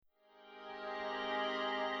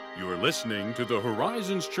You're listening to the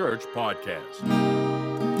Horizons Church podcast.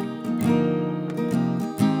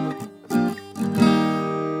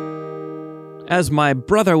 As my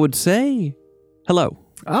brother would say, hello.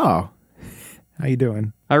 Oh, how you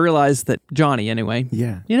doing? I realized that Johnny, anyway,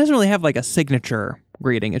 Yeah. he doesn't really have like a signature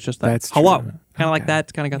greeting. It's just that, That's hello. true. Kind of like Okay. that.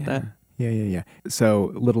 It's kind of got that. Yeah.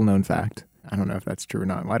 So, little known fact. I don't know if that's true or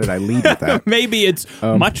not. Why did I lead with that? Maybe it's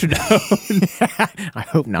much known. I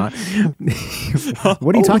hope not.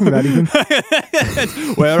 What are you talking about, even?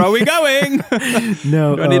 Where are we going?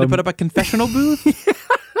 No. Do I need to put up a confessional booth?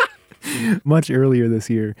 Much earlier this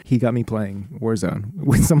year, he got me playing Warzone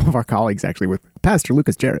with some of our colleagues, actually, with Pastor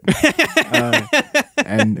Lucas Jarrett.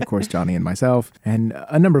 And, of course, Johnny and myself, and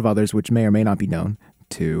a number of others, which may or may not be known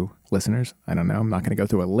to listeners. I don't know. I'm not going to go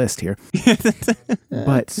through a list here.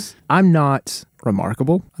 But I'm not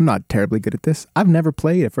remarkable. I'm not terribly good at this. I've never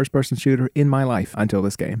played a first-person shooter in my life until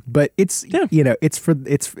this game. But it's,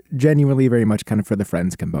 it's genuinely very much kind of for the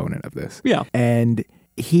friends component of this. Yeah. And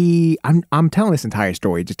I'm telling this entire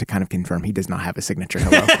story just to kind of confirm he does not have a signature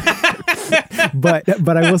hello.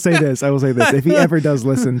 but I will say this. If he ever does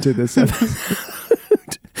listen to this episode,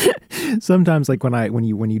 sometimes like when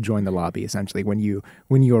you join the lobby, essentially when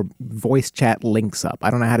your voice chat links up.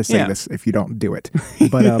 I don't know how to say this if you don't do it,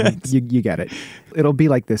 but you get it. It'll be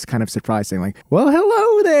like this kind of surprise thing, like, well,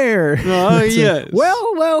 hello there. Oh, yes. Well.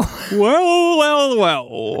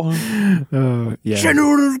 Yeah.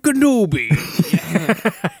 General Kenobi.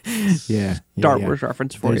 Yeah. Star Wars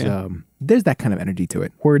reference for you. There's that kind of energy to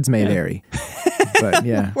it. Words may vary, but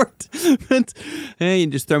yeah. Hey, you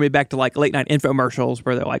just throw me back to like late night infomercials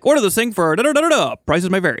where they're like, order this thing for da-da-da-da-da. Prices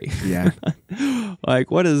may vary. Yeah. Like,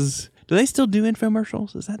 do they still do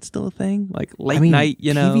infomercials? Is that still a thing? Like late night,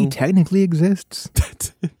 TV technically exists.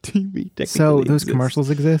 TV technically So those exists. commercials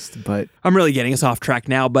exist, but I'm really getting us off track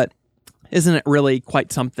now, but isn't it really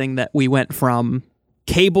quite something that we went from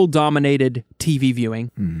cable-dominated TV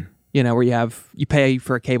viewing, where you pay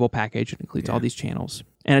for a cable package, it includes all these channels,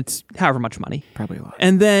 and it's however much money. probably a lot.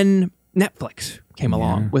 And then Netflix came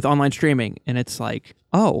along with online streaming, and it's like,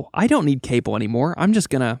 oh, I don't need cable anymore. I'm just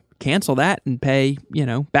going to cancel that and pay,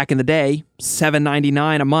 back in the day,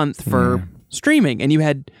 $7.99 a month for streaming. And you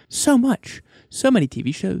had so many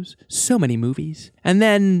TV shows, so many movies. And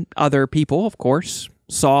then other people, of course,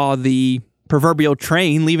 saw the proverbial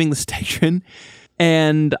train leaving the station,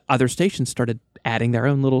 and other stations started adding their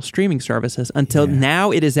own little streaming services until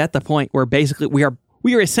now it is at the point where basically we are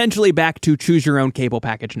essentially back to choose your own cable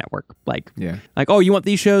package network. Like, oh, you want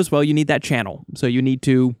these shows? Well, you need that channel. So you need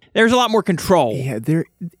to, there's a lot more control. Yeah,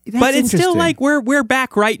 but it's still like we're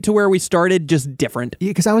back right to where we started, just different. Yeah,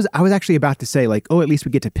 because I was actually about to say like, oh, at least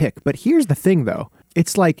we get to pick. But here's the thing though.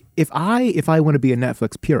 It's like if I want to be a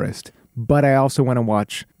Netflix purist, but I also want to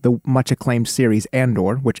watch the much acclaimed series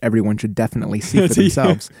Andor, which everyone should definitely see for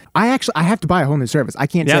themselves. I have to buy a whole new service. I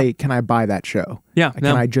can't say, can I buy that show? Yeah. Can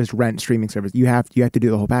I just rent streaming service? You have to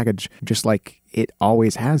do the whole package, just like it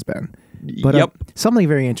always has been. But something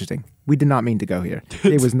very interesting. We did not mean to go here.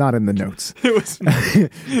 It was not in the notes. It was.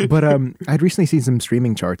 But I'd recently seen some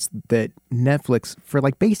streaming charts that Netflix, for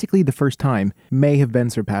like basically the first time, may have been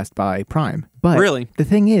surpassed by Prime. But really, the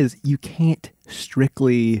thing is, you can't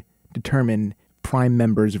strictly determine Prime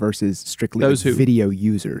members versus strictly those video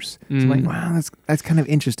users. So I'm like, wow, that's kind of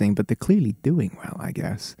interesting, but they're clearly doing well, I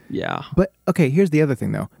guess. Yeah. But okay, here's the other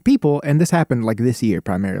thing though. People, and this happened like this year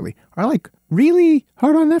primarily, are like really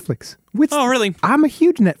hard on Netflix. Oh, really? I'm a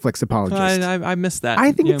huge Netflix apologist. I missed that.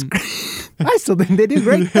 I think it's I still think they do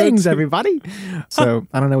great things, everybody. So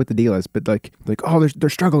I don't know what the deal is, but like oh, they're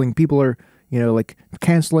struggling. People are like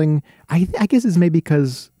canceling. I guess it's maybe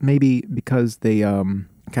because they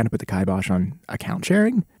kind of put the kibosh on account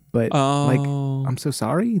sharing. But like, I'm so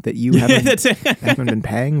sorry that you haven't been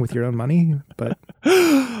paying with your own money. But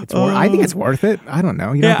I think it's worth it. I don't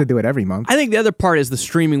know. You don't have to do it every month. I think the other part is the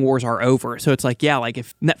streaming wars are over. So it's like, like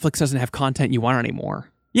if Netflix doesn't have content you want anymore.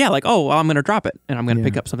 Yeah, like, oh, well, I'm going to drop it and I'm going to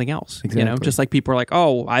pick up something else. Exactly. Just like people are like,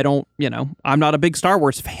 oh, I don't, I'm not a big Star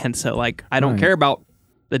Wars fan. So like, I don't care about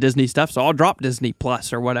the Disney stuff, so I'll drop Disney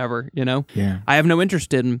Plus or whatever, Yeah. I have no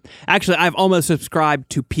interest in... Actually, I've almost subscribed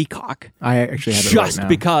to Peacock. I actually have it just right now.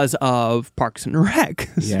 because of Parks and Rec.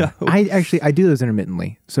 Yeah. So. I do those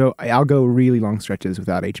intermittently. So I'll go really long stretches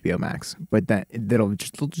without HBO Max, but they'll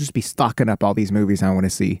just be stocking up all these movies I want to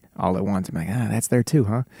see all at once. I'm like, that's there too,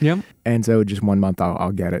 huh? Yep. And so just 1 month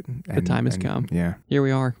I'll get it. The time has come. Yeah. Here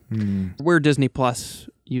we are. We're Disney Plus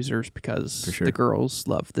users because the girls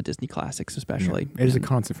love the Disney classics, especially. Yeah. It is a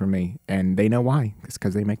constant for me, and they know why. It's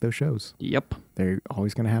because they make those shows. Yep. They're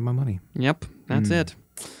always going to have my money. Yep. That's it.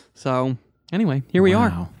 So anyway, here we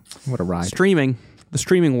are. What a ride. Streaming. the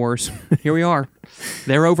streaming wars. Here we are.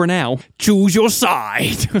 They're over now. Choose your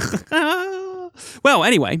side. Well,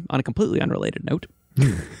 anyway, on a completely unrelated note,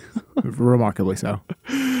 Remarkably so.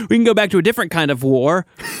 we can go back to a different kind of war.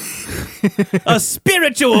 A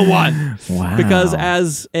spiritual one. Wow. Because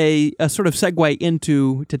as a sort of segue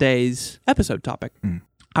into today's episode topic,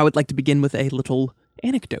 I would like to begin with a little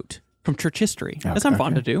anecdote from church history, as I'm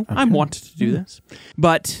fond to do. I'm wont to do this.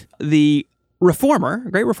 But the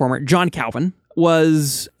great reformer, John Calvin,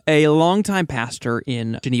 was a longtime pastor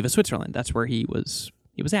in Geneva, Switzerland. That's where he was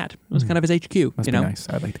at. It was kind of his HQ. Must be nice.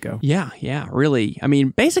 I'd like to go. Yeah, really. I mean,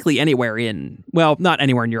 basically anywhere not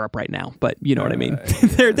anywhere in Europe right now, but you know what I mean.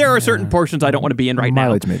 There are certain portions I don't want to be in right now.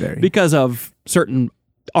 Mileage may vary. Because of certain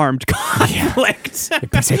armed conflicts.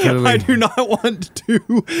 Particularly. I do not want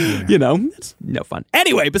to, it's no fun.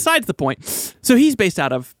 Anyway, besides the point. So he's based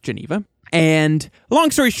out of Geneva. And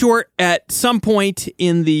long story short, at some point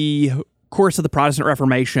in the course of the Protestant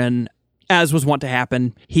Reformation, as was wont to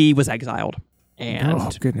happen, he was exiled.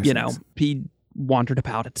 And, he wandered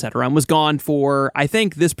about, etc., and was gone for, I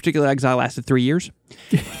think this particular exile lasted 3 years.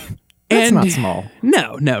 That's not small.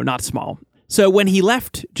 No, not small. So when he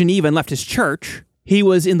left Geneva and left his church, he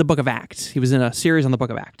was in the book of Acts. He was in a series on the book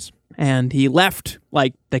of Acts. And he left,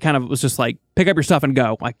 they kind of was just like, pick up your stuff and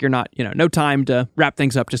go. Like, you're not, no time to wrap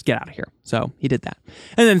things up, just get out of here. So he did that.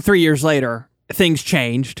 And then 3 years later, things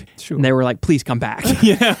changed. Sure. And they were like, please come back.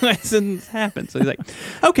 It happened. So he's like,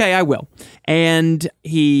 okay, I will. And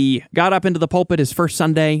he got up into the pulpit his first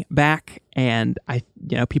Sunday back, and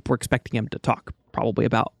people were expecting him to talk probably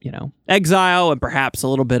about, exile and perhaps a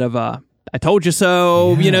little bit of I told you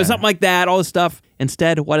so, something like that, all this stuff.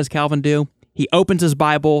 Instead, what does Calvin do? He opens his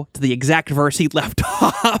Bible to the exact verse he left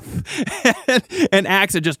off and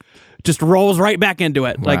acts it just rolls right back into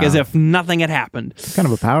it, like as if nothing had happened. Kind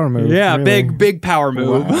of a power move. Yeah, really. big power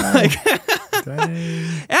move. Wow.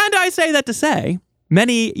 And I say that to say,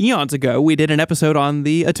 many eons ago, we did an episode on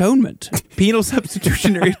the atonement, penal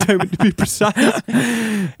substitutionary atonement to be precise.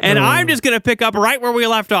 And I'm just going to pick up right where we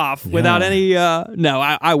left off without any.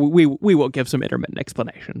 We will give some intermittent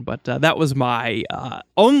explanation, but that was my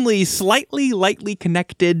only lightly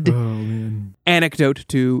connected anecdote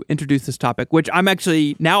to introduce this topic, which I'm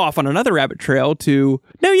actually now off on another rabbit trail to.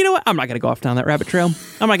 No, you know what? I'm not going to go off down that rabbit trail.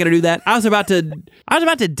 I'm not going to do that. I was about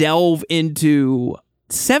to delve into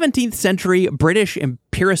 17th century British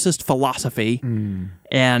empiricist philosophy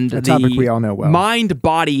and a topic we all know well.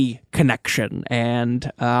 Mind-body connection. And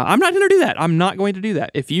I'm not going to do that. I'm not going to do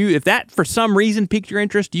that. If that for some reason piqued your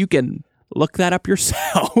interest, you can look that up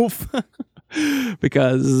yourself.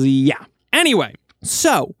 Because, Anyway,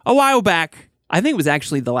 so a while back, I think it was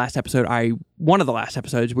actually one of the last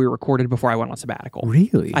episodes we recorded before I went on sabbatical.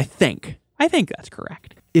 Really? I think that's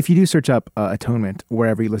correct. If you do search up atonement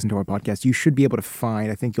wherever you listen to our podcast, you should be able to find,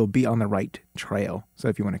 I think you'll be on the right trail. So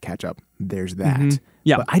if you want to catch up, there's that. Mm-hmm.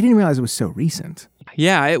 Yeah. But I didn't realize it was so recent.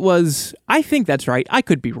 Yeah, it was. I think that's right. I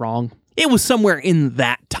could be wrong. It was somewhere in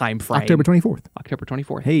that time frame. October 24th. October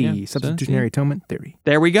 24th. Hey, yeah. substitutionary atonement theory.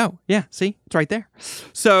 There we go. Yeah, see? It's right there.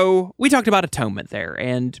 So we talked about atonement there,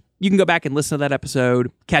 and you can go back and listen to that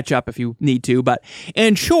episode, catch up if you need to. But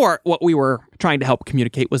in short, what we were trying to help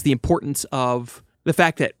communicate was the importance of the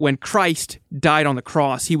fact that when Christ died on the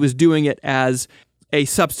cross, he was doing it as a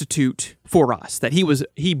substitute for us, that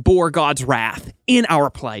he bore God's wrath in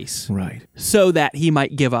our place. Right. So that he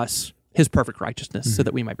might give us his perfect righteousness so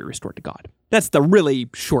that we might be restored to God. That's the really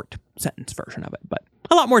short sentence version of it, but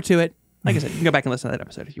a lot more to it. Like I said, you can go back and listen to that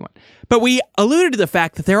episode if you want. But we alluded to the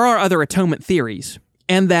fact that there are other atonement theories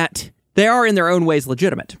and that they are in their own ways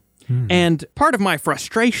legitimate. And part of my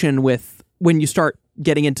frustration with when you start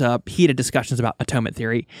getting into heated discussions about atonement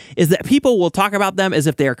theory is that people will talk about them as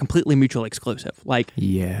if they are completely mutually exclusive. Like,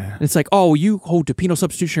 it's like, oh, you hold to penal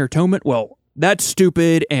substitutionary atonement? Well, that's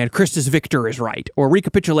stupid, and Christus Victor is right, or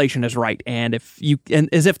recapitulation is right, and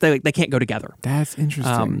as if they can't go together. That's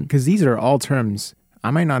interesting, because these are all terms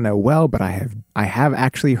I might not know well, but I have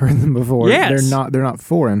actually heard them before. Yes. They're not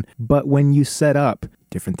foreign. But when you set up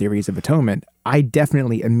different theories of atonement, I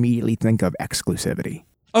definitely immediately think of exclusivity.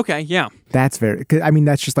 Okay, yeah. That's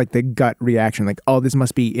that's just like the gut reaction, like, oh, this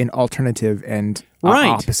must be an alternative and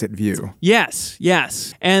opposite view. Yes.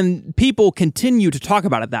 And people continue to talk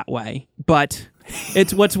about it that way, but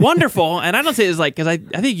it's what's wonderful, and I don't say it's like, because I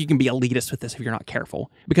think you can be elitist with this if you're not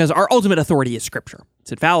careful, because our ultimate authority is Scripture.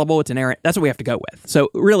 It's infallible, it's inerrant, that's what we have to go with. So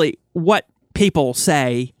really, what people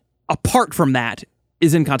say apart from that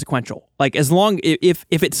is inconsequential. Like, as long if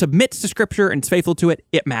it submits to Scripture and is faithful to it,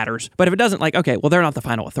 it matters. But if it doesn't, like, okay, well, they're not the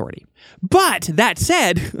final authority. But that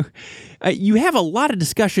said, you have a lot of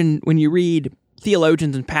discussion when you read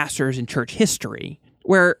theologians and pastors in church history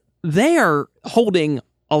where they are holding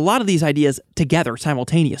a lot of these ideas together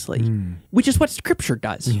simultaneously, which is what Scripture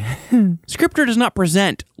does. Scripture does not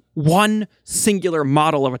present one singular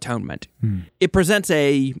model of atonement. It presents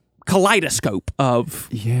a kaleidoscope of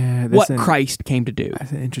what Christ came to do.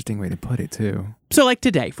 That's an interesting way to put it, too. So like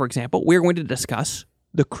today, for example, we're going to discuss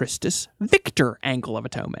the Christus Victor angle of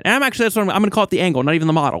atonement. And that's what I'm going to call it, the angle, not even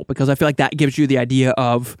the model, because I feel like that gives you the idea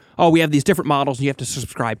of, we have these different models and you have to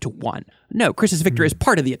subscribe to one. No, Christus Victor is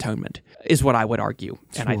part of the atonement, is what I would argue.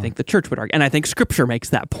 And I think the church would argue. And I think Scripture makes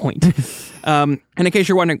that point. And in case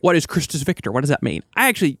you're wondering, what is Christus Victor? What does that mean?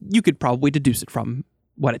 You could probably deduce it from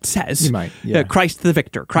what it says. You might, yeah. Christ the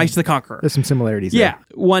victor, Christ the conqueror. There's some similarities there. Yeah.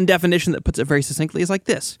 One definition that puts it very succinctly is like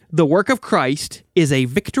this. The work of Christ is a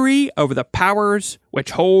victory over the powers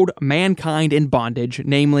which hold mankind in bondage,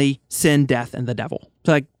 namely sin, death, and the devil.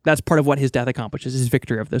 So that's part of what his death accomplishes, is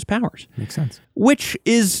victory of those powers. Makes sense. Which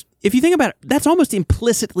is, if you think about it, that's almost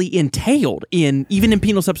implicitly entailed even in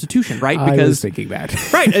penal substitution, right? Because I was thinking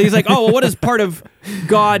that. Right. He's like, what is part of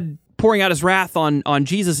God pouring out his wrath on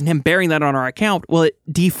Jesus and him bearing that on our account? Well, it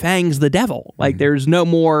defangs the devil. There's no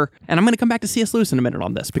more, and I'm going to come back to C.S. Lewis in a minute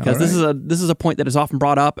on this, because this is a point that is often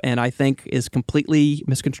brought up and I think is completely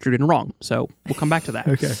misconstrued and wrong. So we'll come back to that.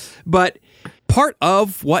 Okay. But part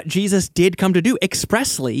of what Jesus did come to do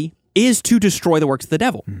expressly is to destroy the works of the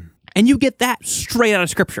devil. And you get that straight out of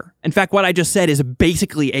Scripture. In fact, what I just said is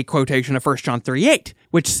basically a quotation of 1 John 3:8,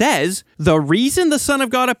 which says, the reason the Son of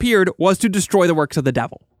God appeared was to destroy the works of the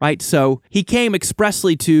devil, right? So he came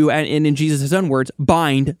expressly to, and in Jesus' own words,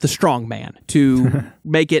 bind the strong man, to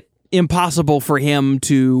make it impossible for him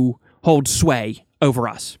to hold sway over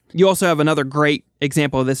us. You also have another great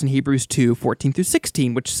example of this in Hebrews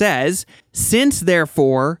 2:14-16, which says, since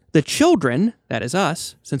therefore the children, that is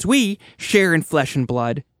us, since we share in flesh and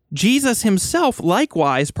blood, Jesus himself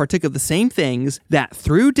likewise partook of the same things, that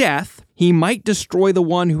through death he might destroy the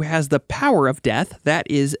one who has the power of death, that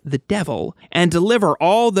is, the devil, and deliver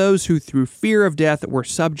all those who through fear of death were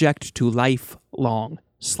subject to lifelong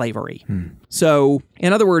slavery. So,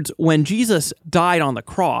 in other words, when Jesus died on the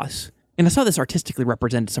cross, and I saw this artistically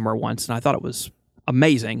represented somewhere once, and I thought it was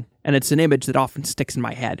amazing, and it's an image that often sticks in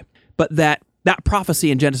my head, but that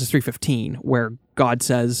prophecy in Genesis 3:15, where God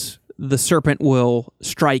says, the serpent will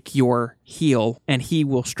strike your heel and he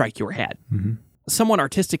will strike your head. Someone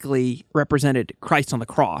artistically represented Christ on the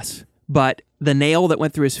cross, but the nail that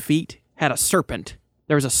went through his feet had a serpent.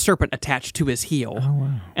 There was a serpent attached to his heel. Oh,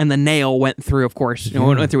 wow. And the nail went through, of course, it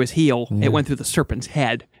went through his heel. Yeah. It went through the serpent's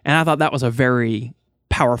head. And I thought that was a very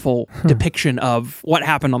powerful depiction of what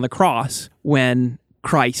happened on the cross when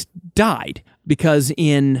Christ died. Because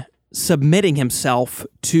in submitting himself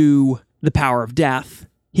to the power of death,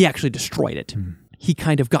 he actually destroyed it. He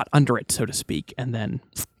kind of got under it, so to speak, and then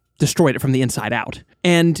destroyed it from the inside out.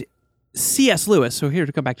 And C.S. Lewis, so here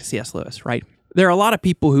to come back to C.S. Lewis, right? There are a lot of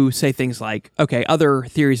people who say things like, okay, other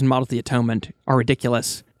theories and models of the atonement are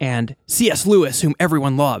ridiculous, and C.S. Lewis, whom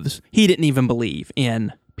everyone loves, he didn't even believe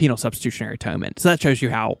in penal substitutionary atonement. So that shows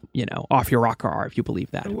you how, off your rocker are if you believe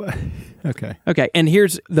that. Okay, and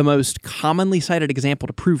here's the most commonly cited example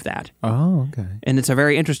to prove that. Oh, okay. And it's a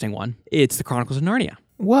very interesting one. It's the Chronicles of Narnia.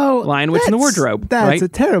 Well, Lion, Witch, and the Wardrobe. That's a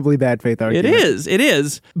terribly bad faith argument. It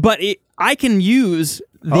is. But I can use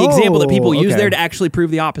the example that people use there to actually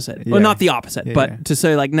prove the opposite. Yeah. Well, not the opposite, but to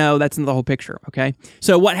say no, that's not the whole picture, okay?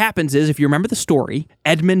 So what happens is, if you remember the story,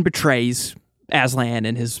 Edmund betrays Aslan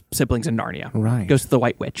and his siblings in Narnia. Right. Goes to the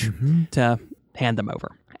White Witch to hand them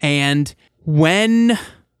over. And when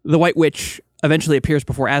the White Witch eventually appears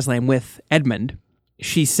before Aslan with Edmund,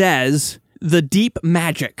 she says, the deep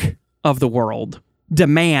magic of the world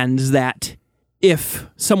demands that if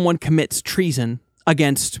someone commits treason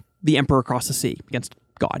against the emperor across the sea, against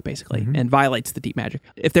God, basically, and violates the deep magic,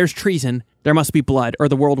 if there's treason, there must be blood, or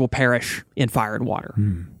the world will perish in fire and water.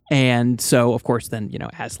 And so, of course, then,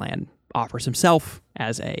 Aslan offers himself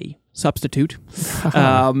as a substitute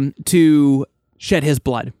to shed his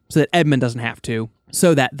blood so that Edmund doesn't have to,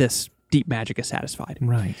 so that this deep magic is satisfied.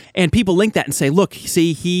 Right. And people link that and say, look,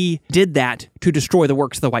 see, he did that to destroy the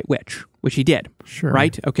works of the White Witch, which he did. Sure.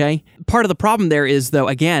 Right? Okay? Part of the problem there is, though,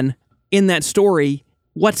 again, in that story,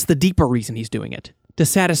 what's the deeper reason he's doing it? To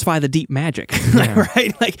satisfy the deep magic,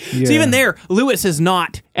 right? So even there, Lewis is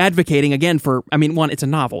not advocating, again, for, one, it's a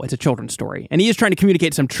novel, it's a children's story, and he is trying to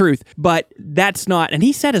communicate some truth, but that's not, and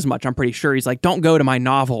he said as much, I'm pretty sure. He's like, don't go to my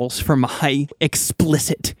novels for my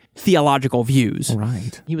explicit theological views.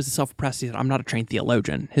 Right. He was a self-professed, he said, I'm not a trained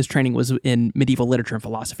theologian. His training was in medieval literature and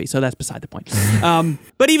philosophy, so that's beside the point.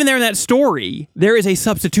 But even there in that story, there is a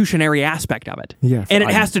substitutionary aspect of it. Yeah, and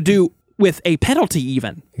it has to do with a penalty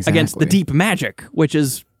even against the deep magic, which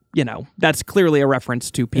is, that's clearly a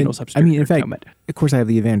reference to penal substitution. In fact, of course I have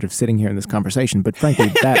the advantage of sitting here in this conversation, but frankly,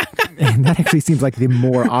 that actually seems like the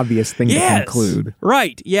more obvious thing to conclude.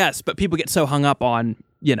 Right, yes, but people get so hung up on,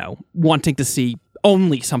 wanting to see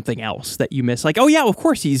only something else that you miss. Like, oh yeah, of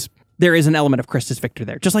course there is an element of Christus Victor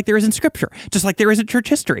there, just like there is in Scripture, just like there is in church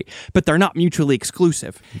history, but they're not mutually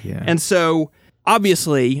exclusive. Yeah. And so,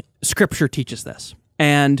 obviously, Scripture teaches this.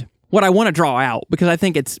 And what I want to draw out, because I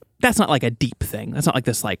think that's not like a deep thing. That's not like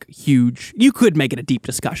this like huge, you could make it a deep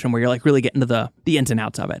discussion where you're like really getting to the ins and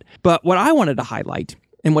outs of it. But what I wanted to highlight,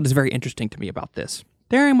 and what is very interesting to me about this,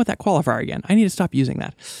 there I am with that qualifier again. I need to stop using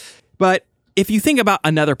that. But if you think about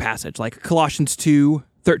another passage like Colossians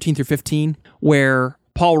 2:13-15, where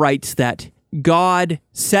Paul writes that God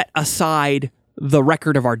set aside the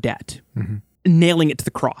record of our debt, nailing it to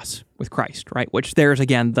the cross with Christ, right? Which there's,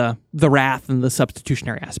 again, the wrath and the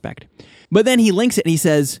substitutionary aspect. But then he links it and he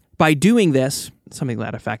says, by doing this, something to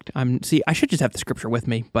that effect, I should just have the scripture with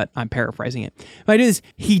me, but I'm paraphrasing it. By doing this,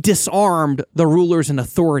 he disarmed the rulers and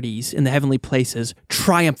authorities in the heavenly places,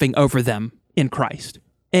 triumphing over them in Christ.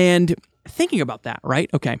 And thinking about that, right?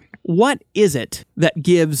 Okay, what is it that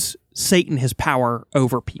gives Satan his power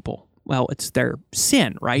over people? Well, it's their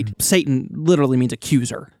sin, right? Satan literally means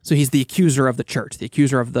accuser. So he's the accuser of the church, the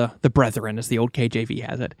accuser of the brethren, as the old KJV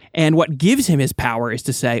has it. And what gives him his power is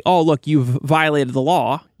to say, oh, look, you've violated the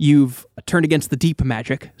law. You've turned against the deep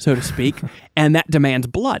magic, so to speak. And that demands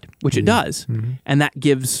blood, which it does. And that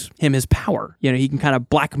gives him his power. He can kind of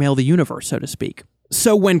blackmail the universe, so to speak.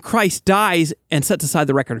 So when Christ dies and sets aside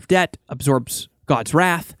the record of debt, absorbs God's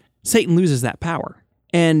wrath, Satan loses that power.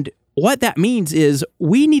 And what that means is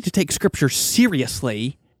we need to take Scripture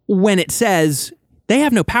seriously when it says they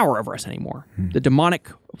have no power over us anymore. The demonic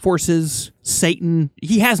forces, Satan,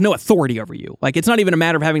 he has no authority over you. Like, it's not even a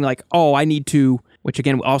matter of having like, oh, I need to, which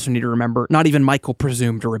again, we also need to remember, not even Michael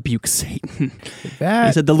presumed to rebuke Satan. He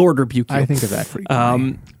said, the Lord rebuke you. I think of that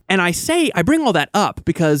frequently. And I bring all that up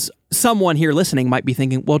because someone here listening might be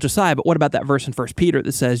thinking, well, Josiah, but what about that verse in 1 Peter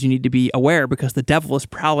that says you need to be aware because the devil is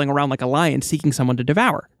prowling around like a lion seeking someone to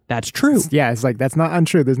devour? That's true. Yeah, it's like, that's not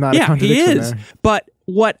untrue. There's not a contradiction he is. there. But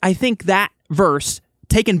what I think that verse,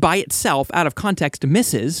 taken by itself out of context,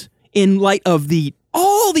 misses in light of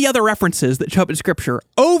all the other references that show up in Scripture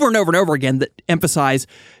over and over and over again that emphasize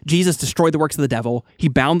Jesus destroyed the works of the devil, he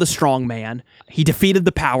bound the strong man, he defeated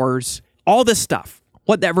the powers, all this stuff.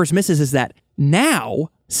 What that verse misses is that now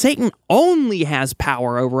Satan only has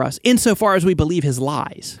power over us insofar as we believe his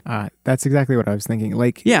lies. That's exactly what I was thinking.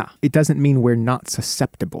 Like, it doesn't mean we're not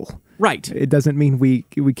susceptible. Right. It doesn't mean we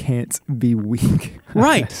can't be weak.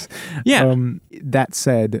 Right. Yeah. That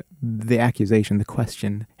said, the accusation, the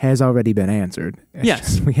question, has already been answered.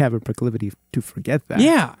 Yes. We have a proclivity to forget that.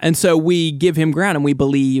 Yeah. And so we give him ground and we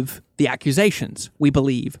believe the accusations. We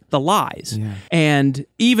believe the lies. Yeah. And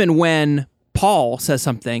even when Paul says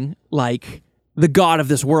something like, the God of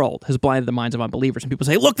this world has blinded the minds of unbelievers. And people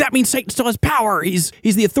say, look, that means Satan still has power. He's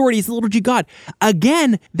the authority. He's the little g God.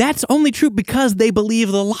 Again, that's only true because they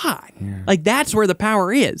believe the lie. Yeah. Like, that's where the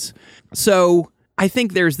power is. So I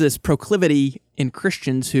think there's this proclivity in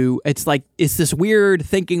Christians who, it's this weird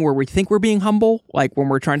thinking where we think we're being humble. Like when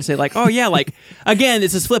we're trying to say like, oh yeah, like, again,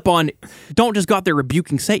 it's this flip on, don't just go out there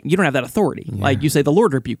rebuking Satan. You don't have that authority. Yeah. Like you say, the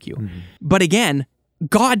Lord rebuke you. But again,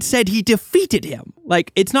 God said he defeated him.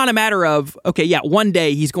 Like, it's not a matter of, okay, yeah, one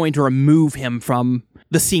day he's going to remove him from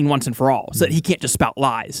the scene once and for all so that he can't just spout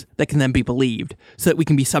lies that can then be believed so that we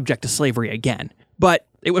can be subject to slavery again. But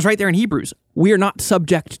it was right there in Hebrews. We are not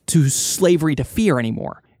subject to slavery to fear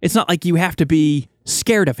anymore. It's not like you have to be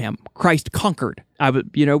scared of him. Christ conquered. I was,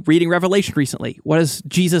 reading Revelation recently. What does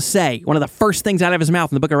Jesus say? One of the first things out of his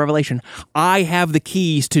mouth in the book of Revelation, I have the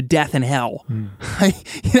keys to death and hell.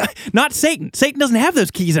 Not Satan. Satan doesn't have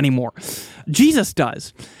those keys anymore. Jesus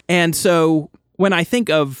does. And so when I think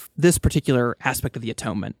of this particular aspect of the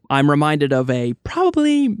atonement, I'm reminded of a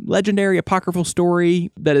probably legendary apocryphal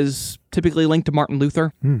story that is typically linked to Martin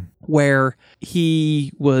Luther, where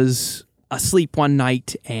he was asleep one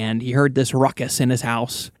night and he heard this ruckus in his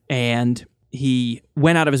house, and he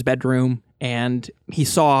went out of his bedroom and he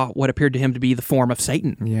saw what appeared to him to be the form of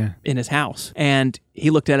Satan in his house. And he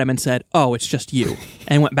looked at him and said, oh, it's just you,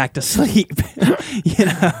 and went back to sleep.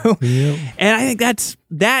 And I think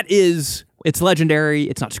it's legendary.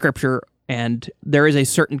 It's not scripture. And there is a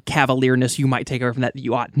certain cavalierness you might take away from that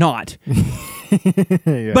you ought not.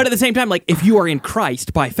 Yeah. But at the same time, like, if you are in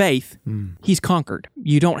Christ by faith, he's conquered.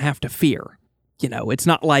 You don't have to fear. it's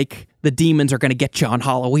not like the demons are going to get you on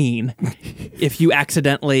Halloween if you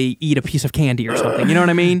accidentally eat a piece of candy or something. You know what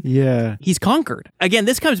I mean? Yeah. He's conquered. Again,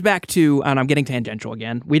 this comes back to, and I'm getting tangential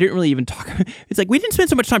again. We didn't really even talk. It's like we didn't spend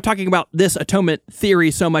so much time talking about this atonement theory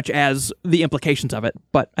so much as the implications of it,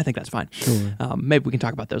 but I think that's fine. Sure. Maybe we can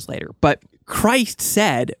talk about those later. But Christ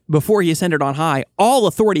said before he ascended on high, all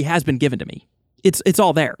authority has been given to me. It's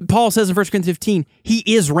all there. Paul says in 1 Corinthians 15, he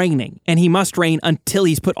is reigning, and he must reign until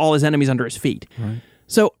he's put all his enemies under his feet. Right.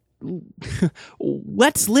 So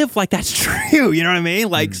let's live like that's true. You know what I mean?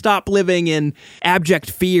 Like, stop living in abject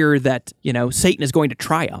fear that, Satan is going to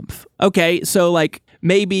triumph. Okay, so like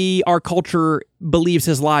maybe our culture believes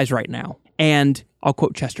his lies right now. And I'll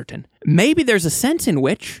quote Chesterton. Maybe there's a sense in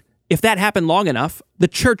which, if that happened long enough, the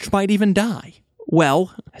church might even die.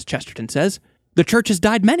 Well, as Chesterton says, the church has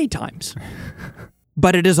died many times,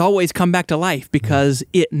 but it has always come back to life because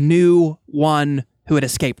it knew one who had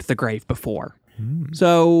escaped the grave before.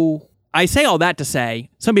 So I say all that to say,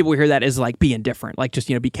 some people hear that as like be indifferent, like just,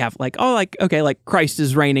 be careful, like, oh, like, okay, like Christ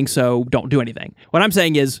is reigning, so don't do anything. What I'm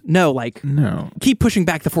saying is, no, keep pushing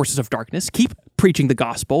back the forces of darkness, keep preaching the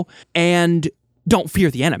gospel, and don't fear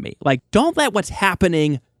the enemy. Like, don't let what's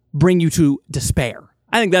happening bring you to despair.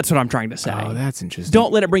 I think that's what I'm trying to say. Oh, that's interesting.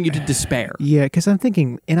 Don't let it bring you to despair. Yeah, because I'm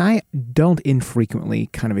thinking, and I don't infrequently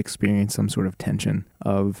kind of experience some sort of tension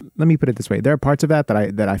of, let me put it this way, there are parts of that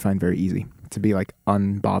I find very easy, to be like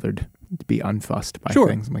unbothered, to be unfussed by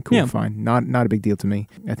things. I'm like, cool, fine, not a big deal to me.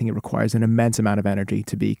 I think it requires an immense amount of energy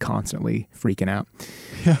to be constantly freaking out.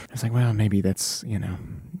 Yeah. It's like, well, maybe that's,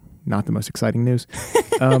 not the most exciting news.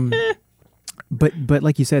 But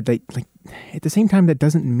like you said, like at the same time, that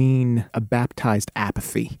doesn't mean a baptized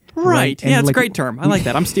apathy. Right. Yeah, it's a great term. I like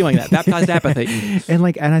that. I'm stealing that. Baptized apathy. And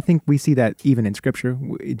I think we see that even in Scripture.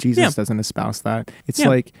 Jesus doesn't espouse that. It's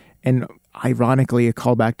like, and ironically, a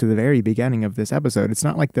callback to the very beginning of this episode. It's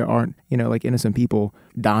not like there aren't, like innocent people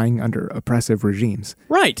dying under oppressive regimes.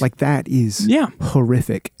 Right. Like that is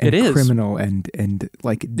horrific and criminal and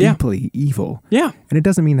like deeply evil. Yeah. And it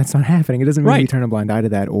doesn't mean that's not happening. It doesn't mean we turn a blind eye to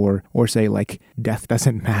that or say like death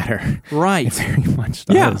doesn't matter. Right. It very much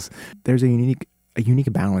does. Yeah. There's a unique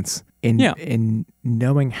balance in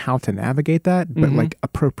knowing how to navigate that, but like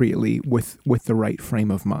appropriately with the right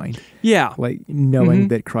frame of mind. Yeah. Like knowing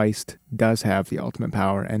that Christ does have the ultimate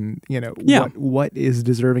power and, what is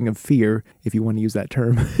deserving of fear, if you want to use that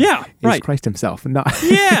term. Yeah. Is Christ himself. Not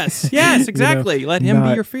Yes, exactly. Let him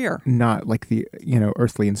be your fear. Not like the,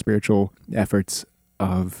 earthly and spiritual efforts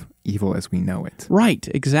of evil as we know it. Right,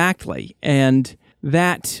 exactly. And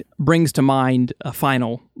that brings to mind a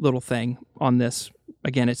final little thing on this.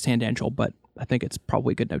 Again, it's tangential, but I think it's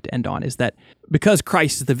probably a good note to end on, is that because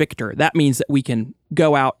Christ is the victor, that means that we can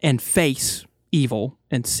go out and face evil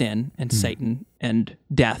and sin and Satan and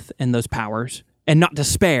death and those powers and not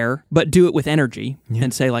despair, but do it with energy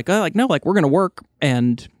and say like, we're going to work.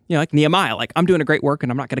 And, like Nehemiah, like I'm doing a great work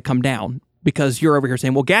and I'm not going to come down because you're over here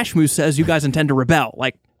saying, well, Gashmu says you guys intend to rebel.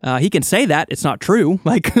 Like, he can say that. It's not true.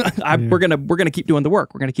 Like, we're gonna keep doing the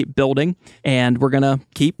work. We're going to keep building and we're going to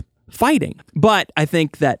keep fighting. But I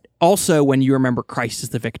think that also when you remember Christ as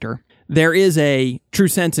the victor, there is a true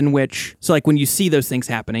sense in which, so like when you see those things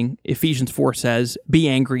happening, Ephesians 4 says, be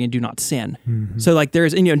angry and do not sin. Mm-hmm. So like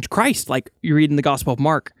there's, Christ, like you read in the Gospel of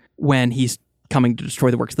Mark, when he's coming to destroy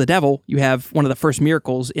the works of the devil, you have one of the first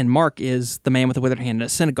miracles in Mark is the man with the withered hand in a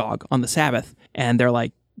synagogue on the Sabbath. And they're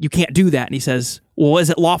like, you can't do that. And he says, well, is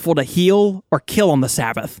it lawful to heal or kill on the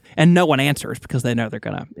Sabbath? And no one answers because they know they're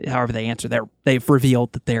going to, however they answer, they've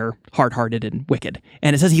revealed that they're hard-hearted and wicked.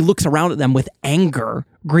 And it says he looks around at them with anger,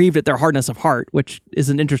 grieved at their hardness of heart, which is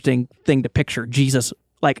an interesting thing to picture. Jesus,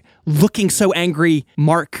 like, looking so angry,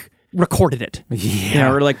 Mark recorded it.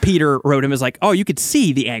 Yeah. Or like Peter wrote him as like, oh, you could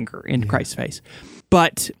see the anger in Christ's face.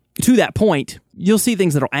 But to that point, you'll see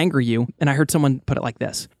things that'll anger you. And I heard someone put it like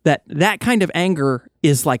this, that kind of anger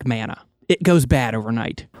is like manna. It goes bad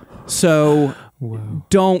overnight. So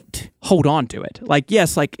don't hold on to it. Like,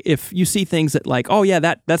 yes, like if you see things that like, oh yeah,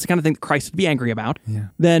 that's the kind of thing that Christ would be angry about,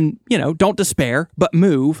 then, don't despair, but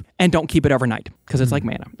move and don't keep it overnight because it's like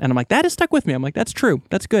manna. And I'm like, that has stuck with me. I'm like, that's true.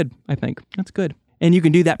 That's good. I think that's good. And you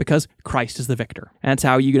can do that because Christ is the victor. And that's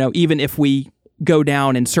how, even if we go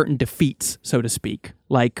down in certain defeats, so to speak,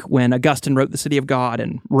 like when Augustine wrote The City of God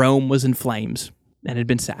and Rome was in flames and had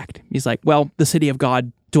been sacked. He's like, well, the city of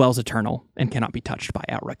God dwells eternal and cannot be touched by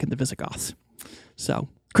Alaric and the Visigoths. So,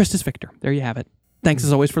 Christus Victor, there you have it. Thanks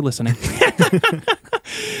as always for listening.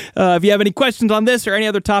 If you have any questions on this or any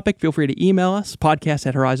other topic, feel free to email us,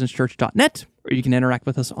 podcast@horizonschurch.net, or you can interact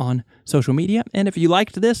with us on social media. And if you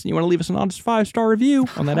liked this and you want to leave us an honest 5-star review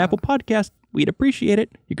on that Apple podcast, we'd appreciate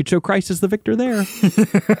it. You could show Christ as the victor there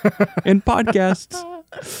in podcasts.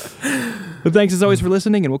 But thanks as always for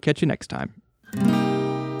listening, and we'll catch you next time.